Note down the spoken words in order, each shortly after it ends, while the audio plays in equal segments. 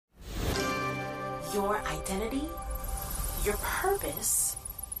your identity, your purpose,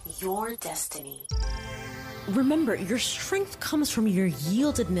 your destiny. Remember, your strength comes from your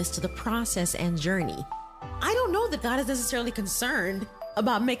yieldedness to the process and journey. I don't know that God is necessarily concerned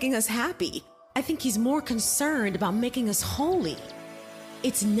about making us happy. I think he's more concerned about making us holy.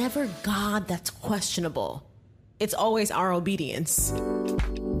 It's never God that's questionable. It's always our obedience.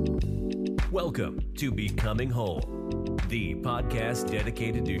 Welcome to Becoming Whole, the podcast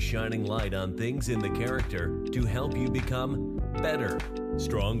dedicated to shining light on things in the character to help you become better,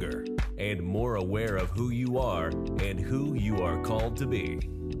 stronger, and more aware of who you are and who you are called to be.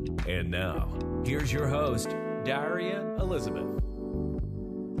 And now, here's your host, Daria Elizabeth.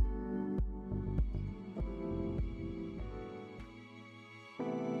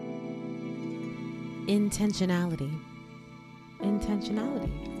 Intentionality.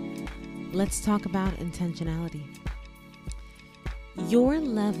 Let's talk about intentionality. Your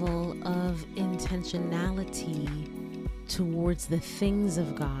level of intentionality towards the things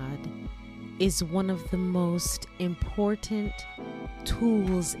of God is one of the most important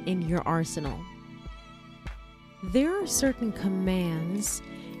tools in your arsenal. There are certain commands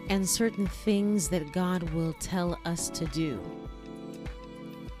and certain things that God will tell us to do.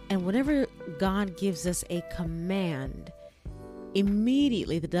 And whenever God gives us a command,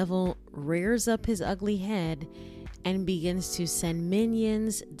 immediately the devil rears up his ugly head and begins to send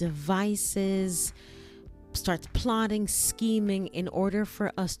minions, devices, starts plotting, scheming in order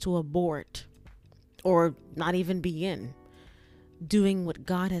for us to abort or not even begin doing what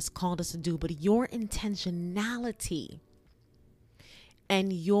God has called us to do. But your intentionality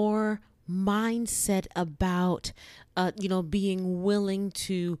and your mindset about being willing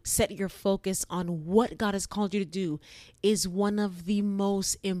to set your focus on what God has called you to do is one of the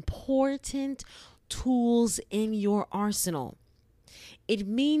most important tools in your arsenal. It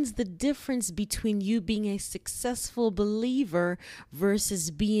means the difference between you being a successful believer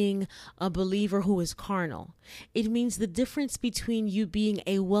versus being a believer who is carnal. It means the difference between you being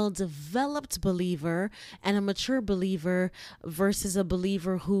a well-developed believer and a mature believer versus a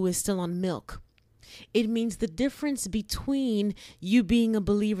believer who is still on milk. It means the difference between you being a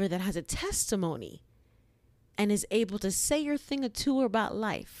believer that has a testimony and is able to say your thing or two about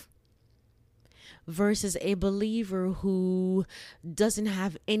life versus a believer who doesn't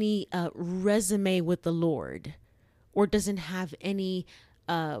have any resume with the Lord or doesn't have any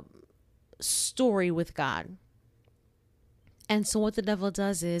story with God. And so what the devil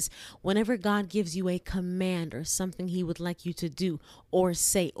does is whenever God gives you a command or something he would like you to do or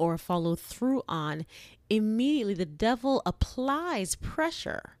say or follow through on, immediately the devil applies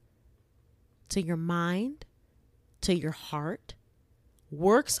pressure to your mind, to your heart,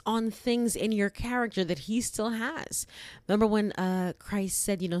 works on things in your character that he still has. Remember when Christ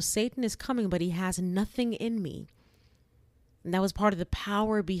said, Satan is coming, but he has nothing in me. And that was part of the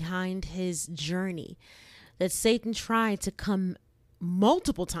power behind his journey. That Satan tried to come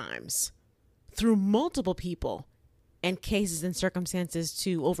multiple times through multiple people and cases and circumstances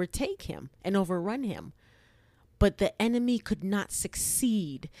to overtake him and overrun him. But the enemy could not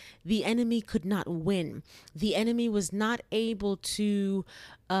succeed. The enemy could not win. The enemy was not able to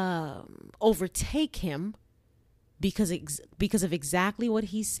overtake him because of exactly what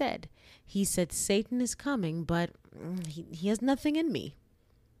he said. He said, Satan is coming, but he has nothing in me.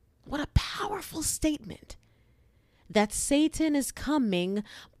 What a powerful statement. That Satan is coming,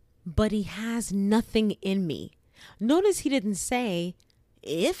 but he has nothing in me. Notice he didn't say,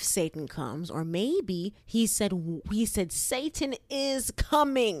 if Satan comes, or maybe he said Satan is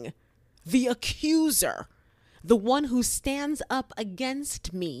coming, the accuser, the one who stands up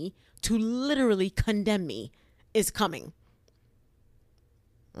against me to literally condemn me is coming.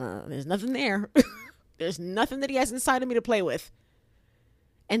 There's nothing there. There's nothing that he has inside of me to play with.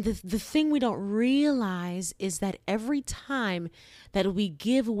 And the thing we don't realize is that every time that we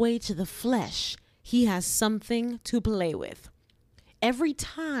give way to the flesh, he has something to play with. Every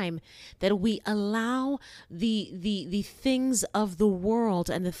time that we allow the things of the world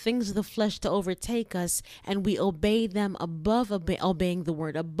and the things of the flesh to overtake us and we obey them above obeying the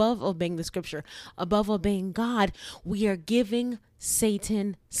word, above obeying the scripture, above obeying God, we are giving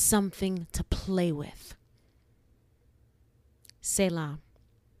Satan something to play with. Selah.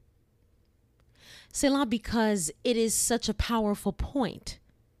 Selah, because it is such a powerful point.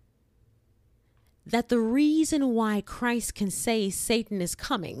 That the reason why Christ can say Satan is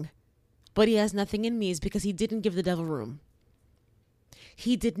coming, but he has nothing in me, is because he didn't give the devil room.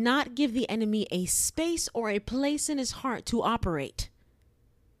 He did not give the enemy a space or a place in his heart to operate.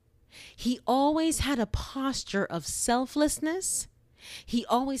 He always had a posture of selflessness He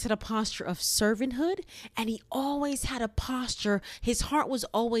always had a posture of servanthood, and he always had a posture. His heart was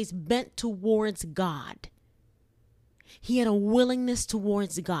always bent towards God. He had a willingness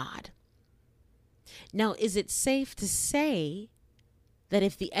towards God. Now, is it safe to say that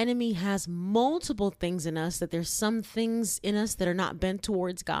if the enemy has multiple things in us, that there's some things in us that are not bent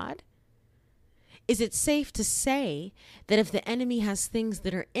towards God? Is it safe to say that if the enemy has things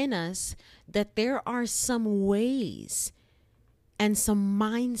that are in us, that there are some ways and some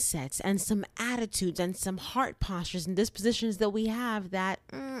mindsets and some attitudes and some heart postures and dispositions that we have that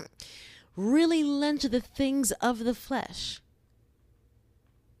really lend to the things of the flesh?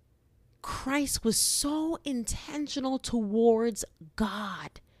 Christ was so intentional towards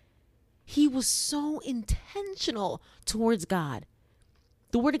God. He was so intentional towards God.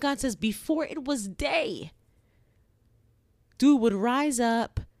 The word of God says before it was day, dude would rise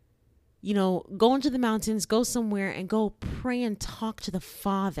up, go into the mountains, go somewhere and go pray and talk to the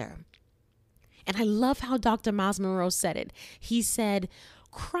Father. And I love how Dr. Miles Monroe said it. He said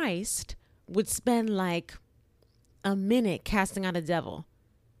Christ would spend like a minute casting out a devil,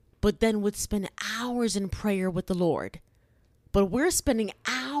 but then would spend hours in prayer with the Lord. But we're spending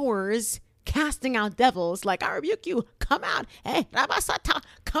hours casting out devils, like, I rebuke you, come out, hey, Rabasata,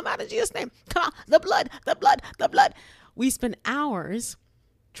 come out in Jesus' name, come out, the blood, the blood, the blood. We spend hours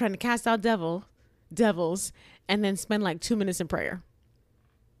trying to cast out devils, and then spend like 2 minutes in prayer.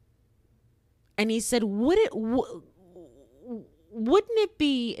 And he said, wouldn't it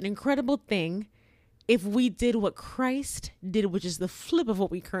be an incredible thing if we did what Christ did, which is the flip of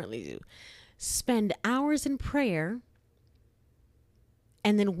what we currently do? Spend hours in prayer,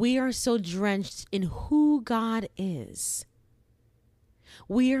 and then we are so drenched in who God is.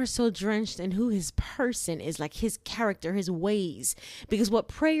 We are so drenched in who his person is, like his character, his ways. Because what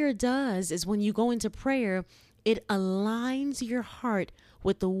prayer does is when you go into prayer, it aligns your heart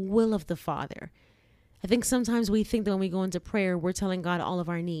with the will of the Father. I think sometimes we think that when we go into prayer, we're telling God all of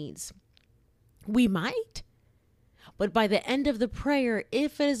our needs. We might. But by the end of the prayer,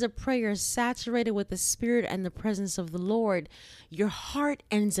 if it is a prayer saturated with the Spirit and the presence of the Lord, your heart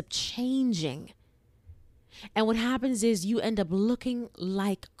ends up changing. And what happens is you end up looking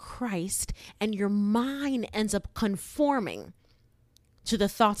like Christ, and your mind ends up conforming to the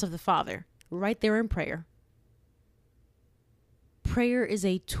thoughts of the Father right there in prayer. Prayer is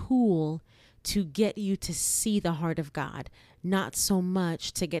a tool to get you to see the heart of God, not so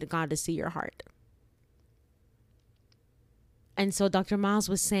much to get God to see your heart. And so Dr. Miles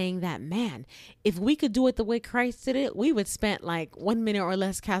was saying that, man, if we could do it the way Christ did it, we would spend like 1 minute or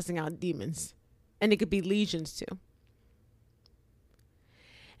less casting out demons. And it could be legions too.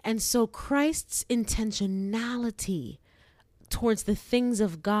 And so Christ's intentionality towards the things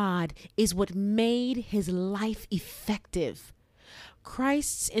of God is what made his life effective.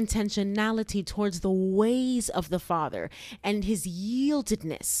 Christ's intentionality towards the ways of the Father and his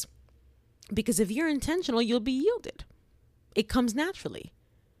yieldedness. Because if you're intentional, you'll be yielded. It comes naturally.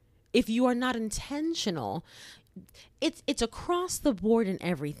 If you are not intentional, it's across the board in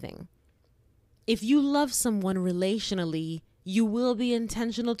everything. If you love someone relationally, you will be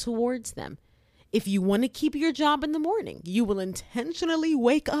intentional towards them. If you want to keep your job in the morning, you will intentionally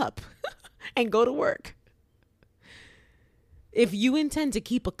wake up and go to work. If you intend to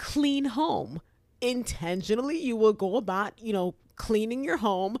keep a clean home, intentionally, you will go about, cleaning your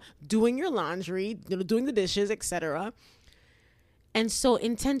home, doing your laundry, doing the dishes, etc. And so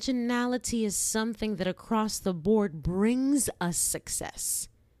intentionality is something that across the board brings us success.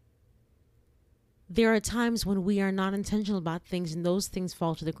 There are times when we are not intentional about things and those things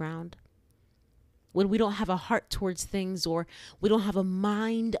fall to the ground. When we don't have a heart towards things or we don't have a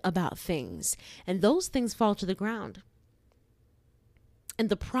mind about things, and those things fall to the ground. And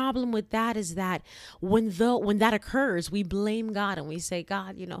the problem with that is that when that occurs, we blame God and we say,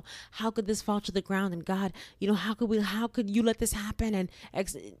 God, how could this fall to the ground? And God, how could you let this happen? And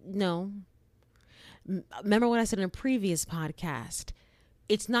no. Remember what I said in a previous podcast?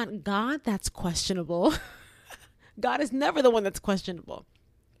 It's not God that's questionable. God is never the one that's questionable.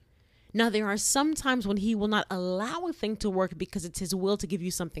 Now, there are some times when he will not allow a thing to work because it's his will to give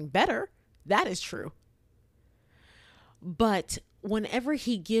you something better. That is true. But whenever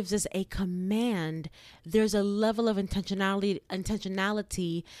he gives us a command, there's a level of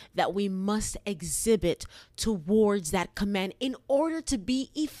intentionality that we must exhibit towards that command in order to be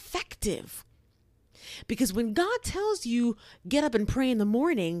effective. Because when God tells you get up and pray in the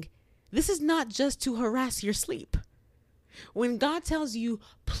morning, this is not just to harass your sleep. When God tells you,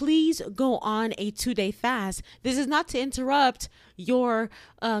 please go on a 2-day fast, this is not to interrupt your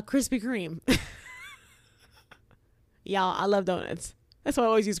Krispy Kreme. Y'all, I love donuts. That's why I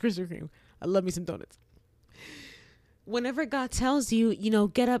always use Krispy Kreme. I love me some donuts. Whenever God tells you,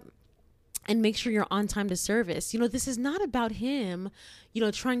 get up and make sure you're on time to service, this is not about him,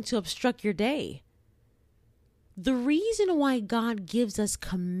 trying to obstruct your day. The reason why God gives us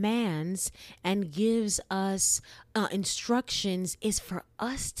commands and gives us instructions is for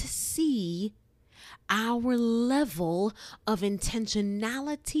us to see our level of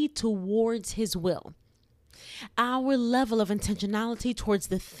intentionality towards his will. Our level of intentionality towards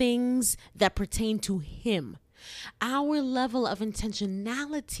the things that pertain to him. Our level of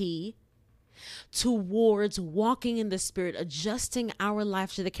intentionality towards walking in the Spirit, adjusting our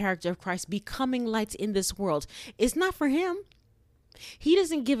life to the character of Christ, becoming lights in this world. It's not for him. He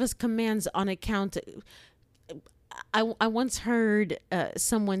doesn't give us commands on account. I once heard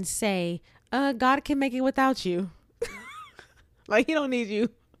someone say, God can make it without you. Like, he don't need you.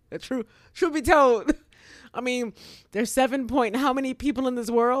 Truth be told. I mean, there's 7 point how many people in this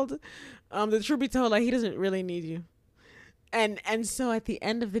world? The truth be told, like, he doesn't really need you. And so at the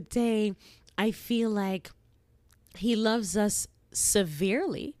end of the day, I feel like he loves us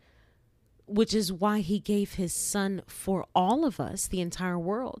severely, which is why he gave his son for all of us, the entire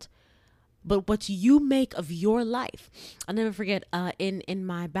world. But what you make of your life, I'll never forget, in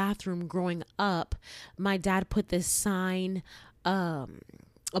my bathroom growing up, my dad put this sign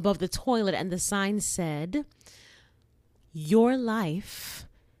above the toilet, and the sign said, "Your life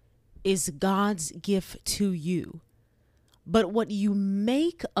is God's gift to you. But what you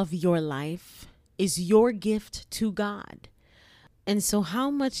make of your life is your gift to God." And so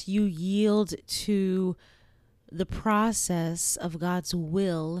how much you yield to the process of God's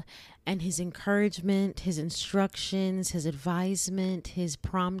will and his encouragement, his instructions, his advisement, his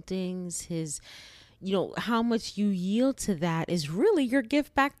promptings, his, how much you yield to that is really your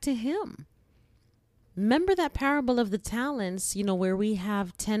gift back to him. Remember that parable of the talents, where we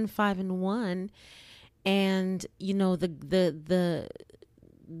have 10, 5, and 1. And, the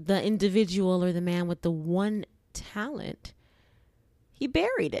individual or the man with the one talent, he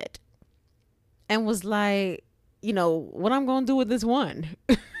buried it and was like, what I'm going to do with this one,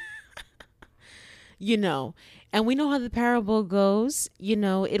 and we know how the parable goes.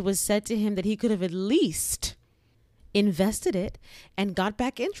 It was said to him that he could have at least invested it and got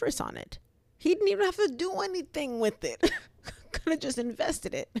back interest on it. He didn't even have to do anything with it. Could have just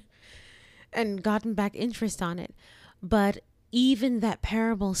invested it and gotten back interest on it. But even that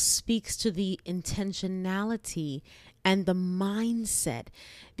parable speaks to the intentionality and the mindset,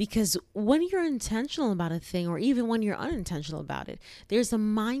 because when you're intentional about a thing, or even when you're unintentional about it, there's a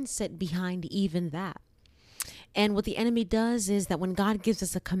mindset behind even that. And what the enemy does is that when God gives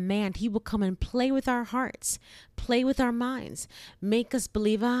us a command, he will come and play with our hearts, play with our minds, make us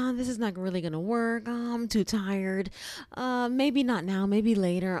believe, this is not really going to work. I'm too tired. Maybe not now, maybe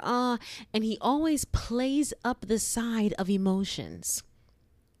later. And he always plays up the side of emotions,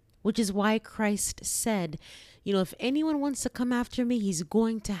 which is why Christ said, if anyone wants to come after me, he's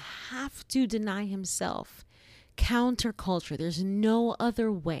going to have to deny himself. Counterculture. There's no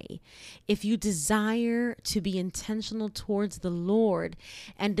other way. If you desire to be intentional towards the Lord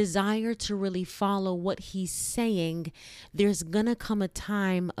and desire to really follow what he's saying, there's gonna come a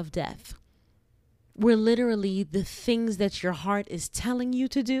time of death where literally the things that your heart is telling you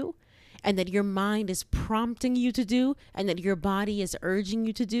to do, and that your mind is prompting you to do, and that your body is urging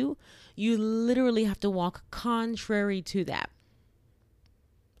you to do, you literally have to walk contrary to that.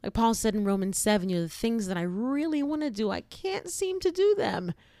 Like Paul said in Romans 7, the things that I really want to do, I can't seem to do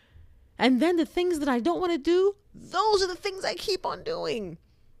them. And then the things that I don't want to do, those are the things I keep on doing.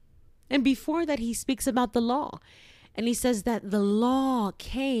 And before that, he speaks about the law. And he says that the law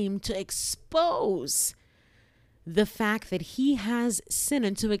came to expose the fact that he has sin,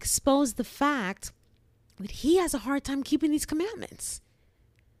 and to expose the fact that he has a hard time keeping these commandments.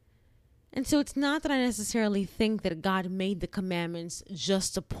 And so it's not that I necessarily think that God made the commandments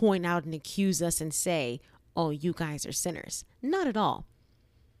just to point out and accuse us and say, oh, you guys are sinners. Not at all.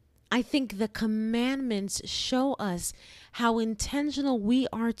 I think the commandments show us how intentional we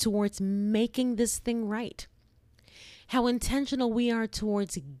are towards making this thing right. How intentional we are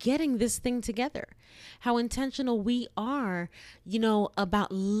towards getting this thing together. How intentional we are,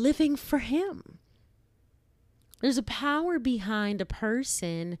 about living for him. There's a power behind a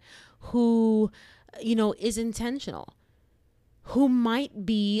person who, is intentional, who might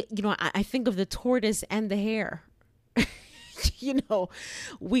be, I think of the tortoise and the hare.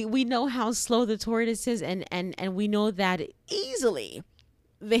 We know how slow the tortoise is, and we know that easily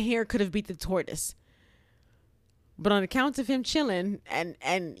the hare could have beat the tortoise. But on account of him chilling and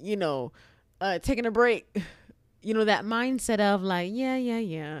taking a break, that mindset of like,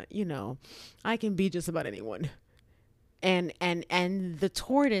 yeah, I can be just about anyone. And the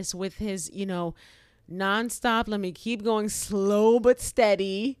tortoise with his, nonstop, let me keep going slow but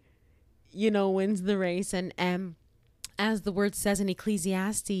steady, wins the race. And as the word says in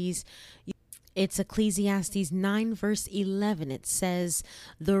Ecclesiastes, it's Ecclesiastes 9 verse 11. It says,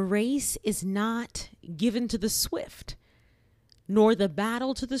 the race is not given to the swift, nor the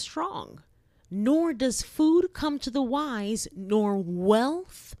battle to the strong, nor does food come to the wise, nor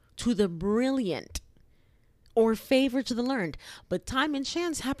wealth to the brilliant, or favor to the learned, but time and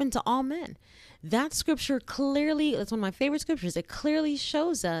chance happen to all men. That scripture clearly, that's one of my favorite scriptures. It clearly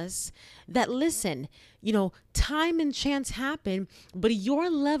shows us that, listen, time and chance happen, but your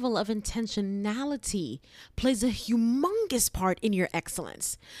level of intentionality plays a humongous part in your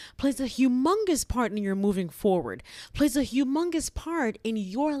excellence, plays a humongous part in your moving forward, plays a humongous part in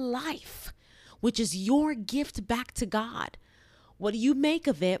your life, which is your gift back to God. What do you make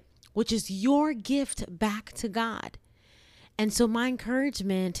of it? Which is your gift back to God. And so my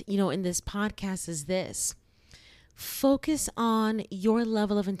encouragement, in this podcast is this: focus on your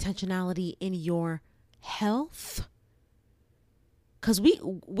level of intentionality in your health. Because we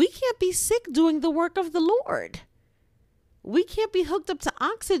can't be sick doing the work of the Lord. We can't be hooked up to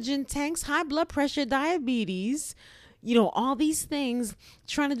oxygen tanks, high blood pressure, diabetes, all these things,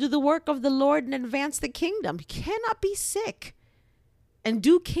 trying to do the work of the Lord and advance the kingdom. You cannot be sick and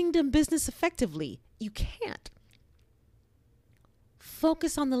do kingdom business effectively. You can't.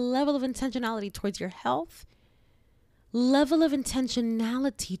 Focus on the level of intentionality towards your health, level of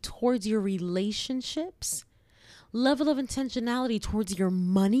intentionality towards your relationships, level of intentionality towards your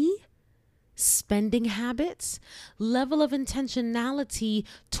money, spending habits, level of intentionality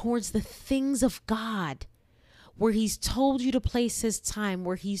towards the things of God, where he's told you to place his time,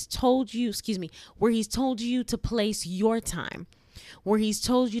 where he's told you to place your time, where he's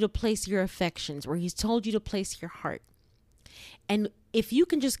told you to place your affections, where he's told you to place your heart. And if you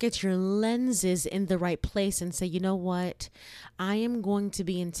can just get your lenses in the right place and say, you know what, I am going to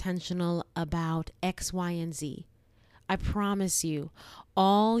be intentional about X, Y, and Z. I promise you,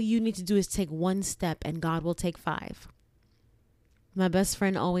 all you need to do is take one step and God will take 5. My best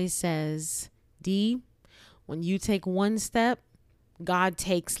friend always says, D, when you take one step, God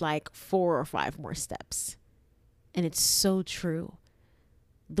takes like 4 or 5 more steps. And it's so true.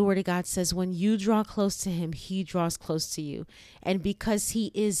 The word of God says when you draw close to him, he draws close to you. And because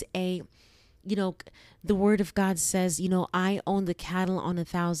he is the word of God says, I own the cattle on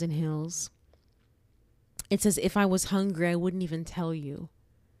 1,000 hills. It says, if I was hungry, I wouldn't even tell you.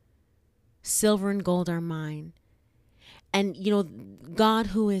 Silver and gold are mine. And, God,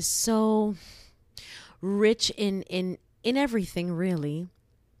 who is so rich in everything, really,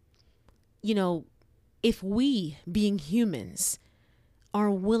 if we, being humans, are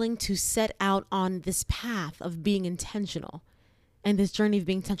willing to set out on this path of being intentional and this journey of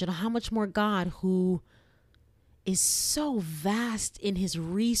being intentional, how much more God, who is so vast in his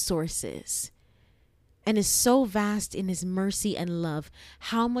resources and is so vast in his mercy and love,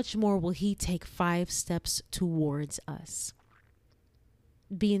 how much more will he take 5 steps towards us?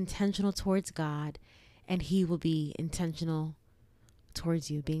 Be intentional towards God, and he will be intentional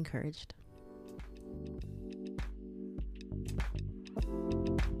towards you. Be encouraged.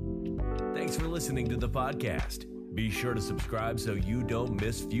 Thanks for listening to the podcast. Be sure to subscribe so you don't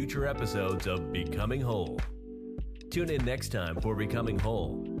miss future episodes of Becoming Whole. Tune in next time for Becoming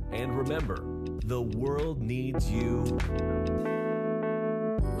Whole. And remember, the world needs you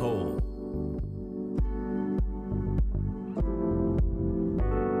whole.